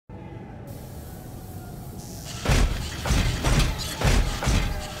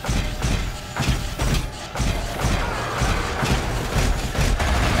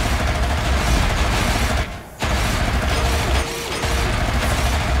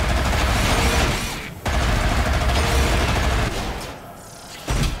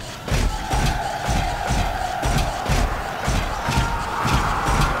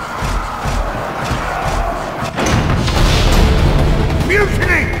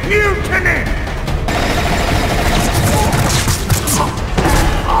Mutiny!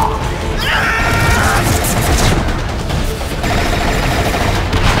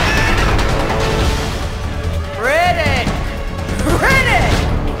 Riddick! Riddick!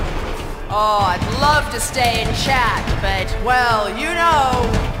 Oh, I'd love to stay and chat, but, well, you know...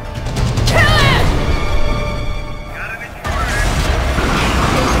 Kill it!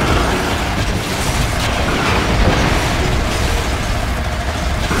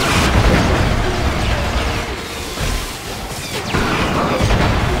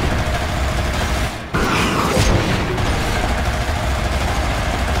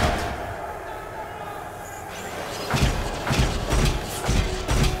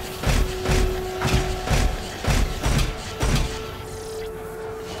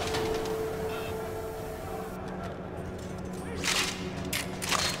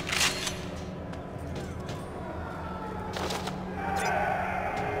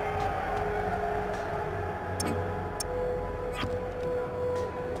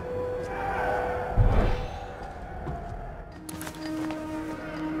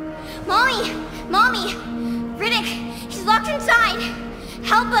 Mommy! Riddick! He's locked inside!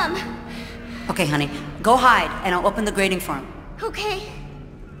 Help him! Okay, honey. Go hide, and I'll open the grating for him. Okay.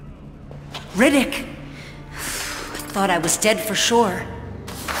 Riddick! I thought I was dead for sure.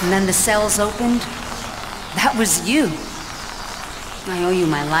 And then the cells opened. That was you. I owe you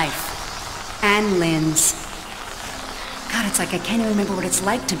my life. And Lynn's. God, it's like I can't even remember what it's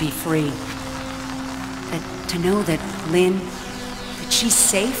like to be free. To know that Lynn, that she's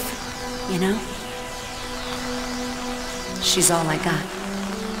safe, you know? She's all I got.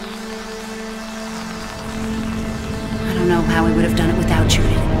 I don't know how we would have done it without you.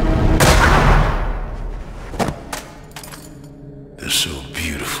 They're so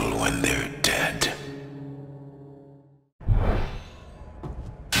beautiful when they're dead.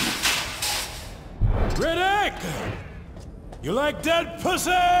 Riddick! You like dead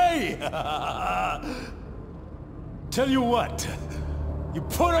pussy? Tell you what, you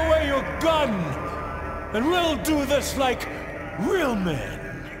put away your gun, and we'll do this like real men.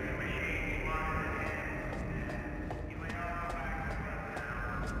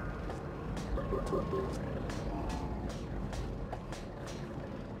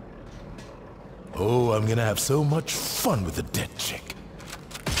 Oh, I'm gonna have so much fun with the dead chick.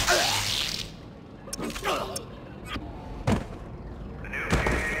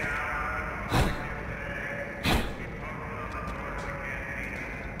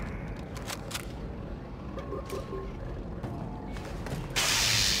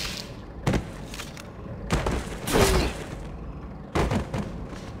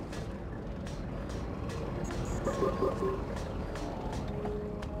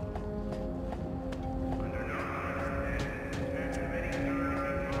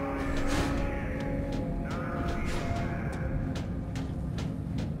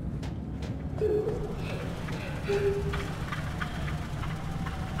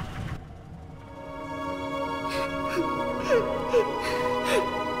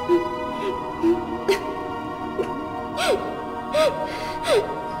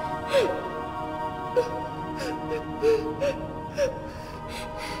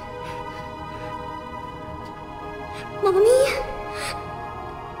 Mommy?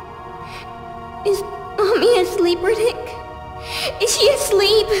 Is Mommy asleep, Riddick? Is she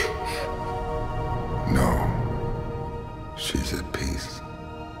asleep? No. She's at peace.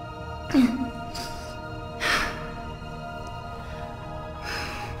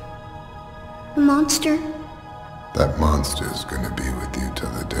 The monster? That monster is gonna be with you till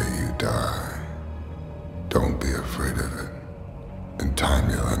the day you die. Don't be afraid of it. In time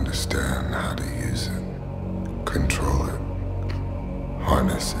you'll understand how to use it. Control it.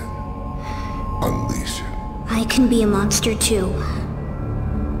 Harness it. Unleash it. I can be a monster too.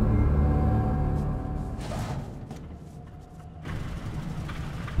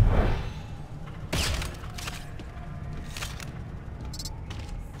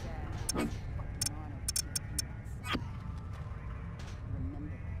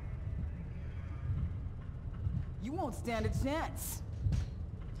 You won't stand a chance.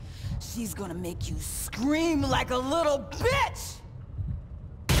 She's gonna make you scream like a little bitch!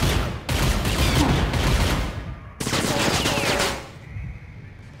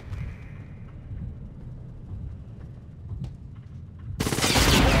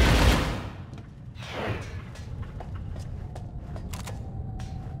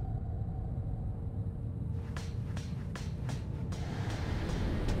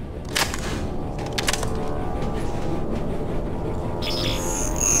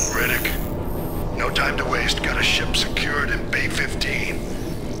 Riddick, no time to waste. Got a ship secured in Bay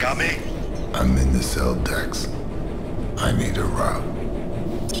got me? I'm in the Celldecks. I need a route.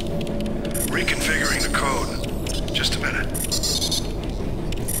 Reconfiguring the code. Just a minute.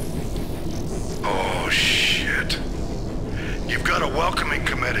 Oh, shit. You've got a welcoming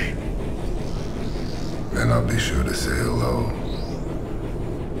committee. Then I'll be sure to say hello.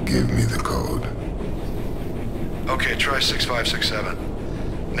 Give me the code. Okay, try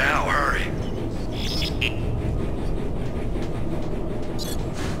 6567. Now, hurry.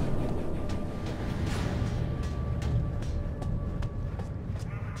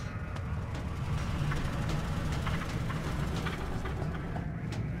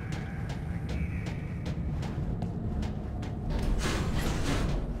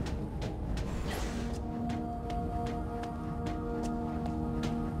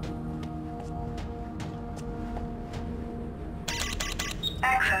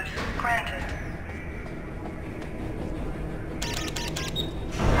 Access granted.